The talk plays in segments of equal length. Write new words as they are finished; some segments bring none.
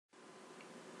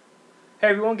Hey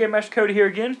everyone, Game Master Cody here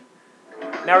again.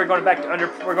 Now we're going back to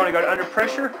we're going to go to Under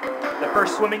Pressure, the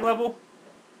first swimming level.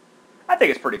 I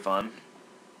think it's pretty fun.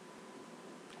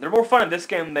 They're more fun in this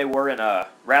game than they were in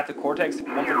Wrath of Cortex,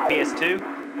 one for the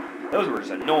PS2. Those were just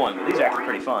annoying, but these are actually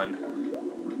pretty fun.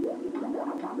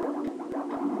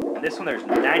 In this one, there's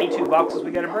 92 boxes we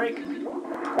got to break.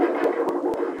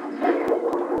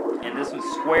 And this one,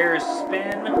 squares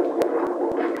spin,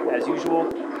 as usual.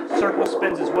 Circle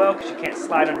spins as well, because you can't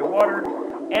slide underwater.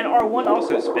 And R1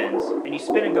 also spins, and you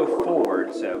spin and go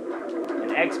forward. So,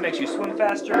 and X makes you swim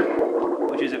faster,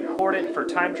 which is important for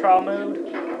time trial mode.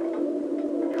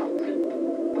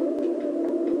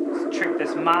 Let's trick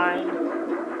this mine.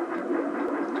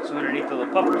 Swim underneath the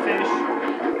little puffer fish.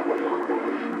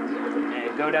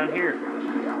 And go down here.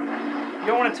 You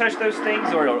don't want to touch those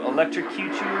things or it'll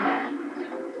electrocute you.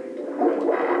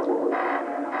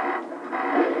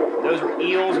 Those are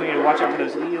eels. We need to watch out for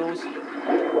those eels.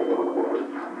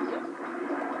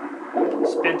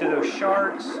 Spin through those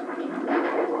sharks.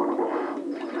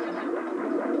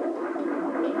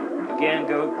 Again,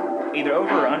 go either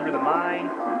over or under the mine.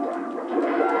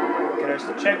 Get us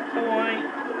the checkpoint.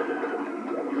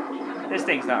 This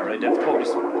thing's not really difficult.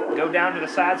 Just go down to the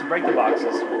sides and break the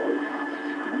boxes.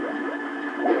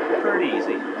 Pretty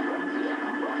easy.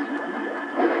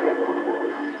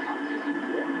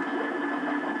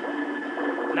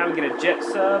 Now we get a jet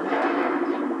sub.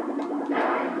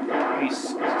 We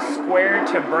square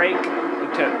to brake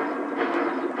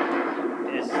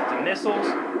is the missiles,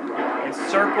 and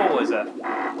circle is a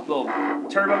little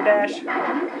turbo dash.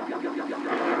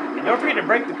 And don't forget to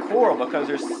break the coral because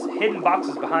there's hidden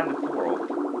boxes behind the coral.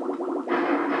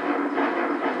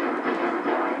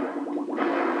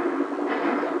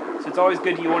 So it's always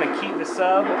good you want to keep the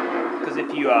sub, because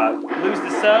if you lose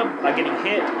the sub by getting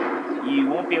hit, you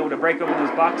won't be able to break open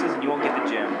those boxes and you won't get the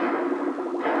gem.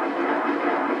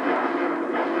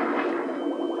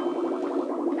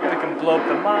 Then we can blow up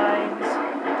the mines.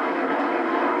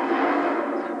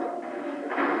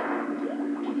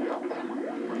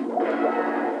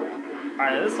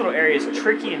 Alright, this little area is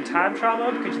tricky in time trial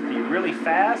mode because you can be really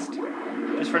fast.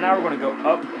 Just for now, we're going to go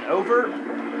up and over.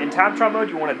 In time trial mode,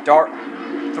 you want to dart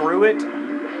through it. So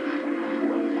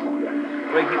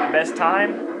you can get the best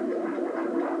time.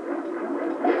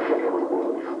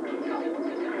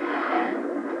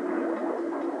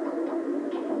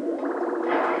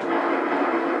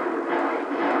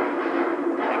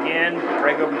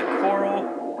 Break open the coral.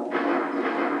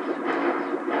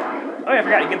 Oh yeah, I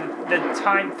forgot to get the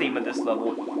time theme of this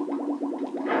level.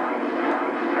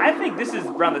 I think this is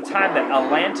around the time that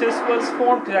Atlantis was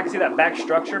formed, because I can see that back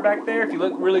structure back there if you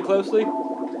look really closely.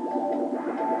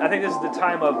 I think this is the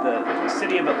time of the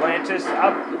city of Atlantis.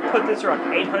 I'll put this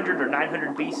around 800 or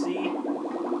 900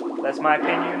 BC. That's my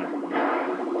opinion.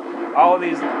 All of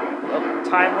these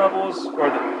time levels, or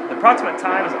the approximate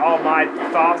time is all my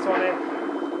thoughts on it.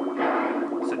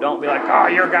 So don't be like, oh,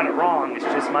 you got it wrong. It's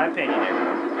just my opinion,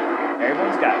 everyone.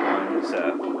 Everyone's got one,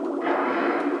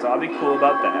 so I'll be cool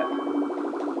about that.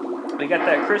 We got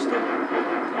that crystal.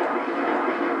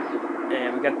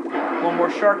 And we got one more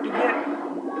shark to get.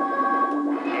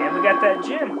 And we got that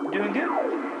gem. Doing good.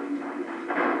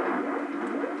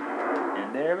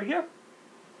 And there we go.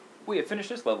 We have finished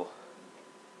this level.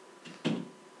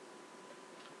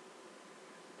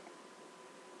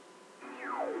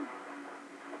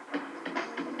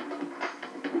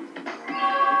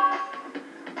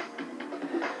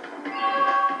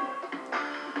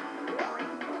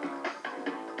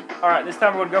 Alright, this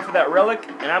time we're going to go for that relic,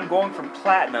 and I'm going for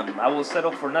platinum. I will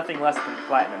settle for nothing less than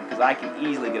platinum, because I can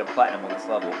easily get a platinum on this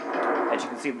level. As you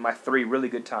can see with my 3 really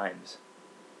good times.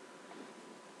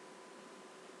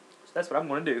 So that's what I'm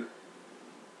going to do.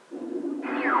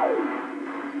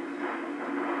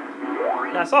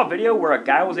 Now I saw a video where a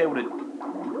guy was able to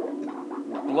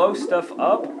blow stuff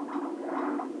up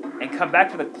and come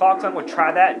back to the clock, so I'm going to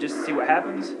try that just to see what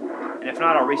happens. And if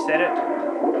not, I'll reset it.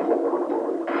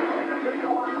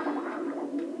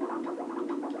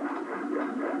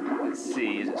 Let's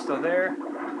see, is it still there?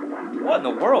 What in the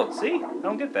world? See? I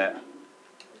don't get that.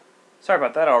 Sorry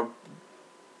about that, I'll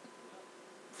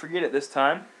forget it this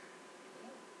time.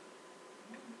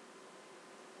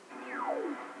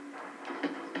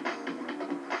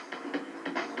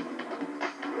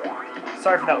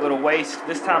 Sorry for that little waste.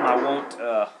 This time I won't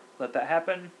let that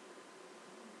happen.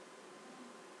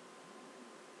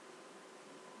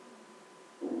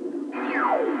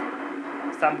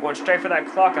 This time I'm going straight for that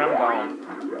clock and I'm gone.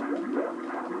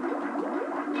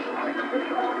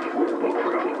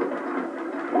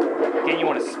 Again, you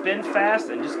want to spin fast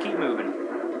and just keep moving.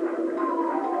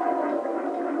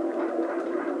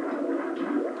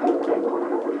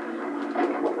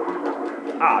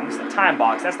 Ah, I missed the time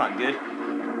box. That's not good.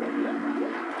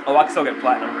 Oh, I can still get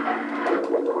platinum.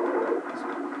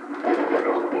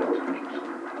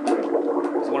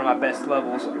 It's one of my best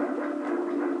levels.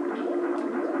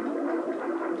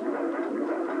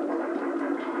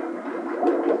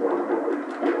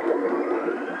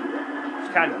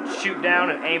 Just kind of shoot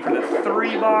down and aim for the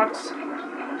 3 box.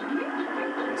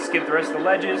 And skip the rest of the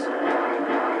ledges.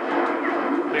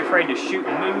 Don't be afraid to shoot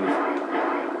and move.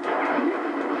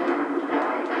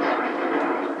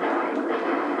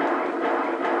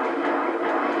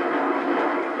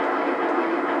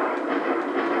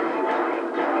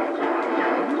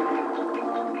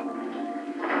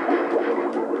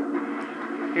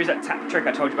 Here's that trick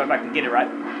I told you about if I can get it right.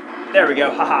 There we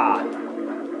go, haha.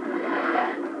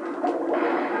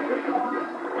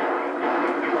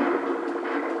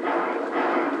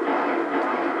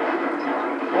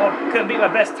 Well, couldn't beat my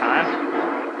best time.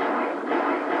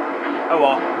 Oh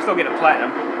well, I'm still getting a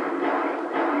platinum.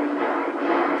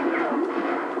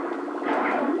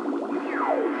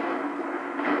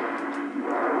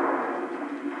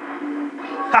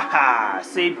 Haha,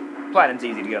 see, platinum's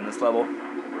easy to get on this level.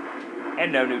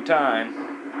 And no new time.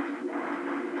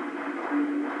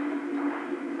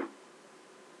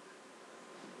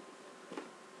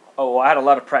 Oh, well, I had a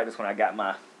lot of practice when I got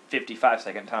my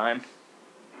 55-second time.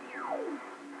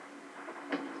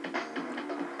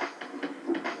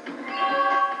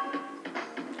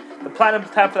 The platinum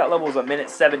time for that level was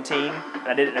 1:17, and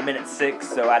I did it in 1:06,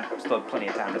 so I still have plenty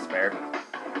of time to spare.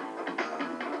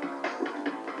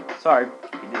 Sorry,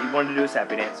 he wanted to do a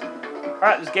sappy dance.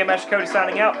 Alright, this is Game Master Cody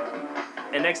signing out.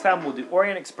 And next time we'll do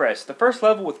Orient Express. The first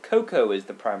level with Coco is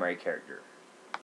the primary character.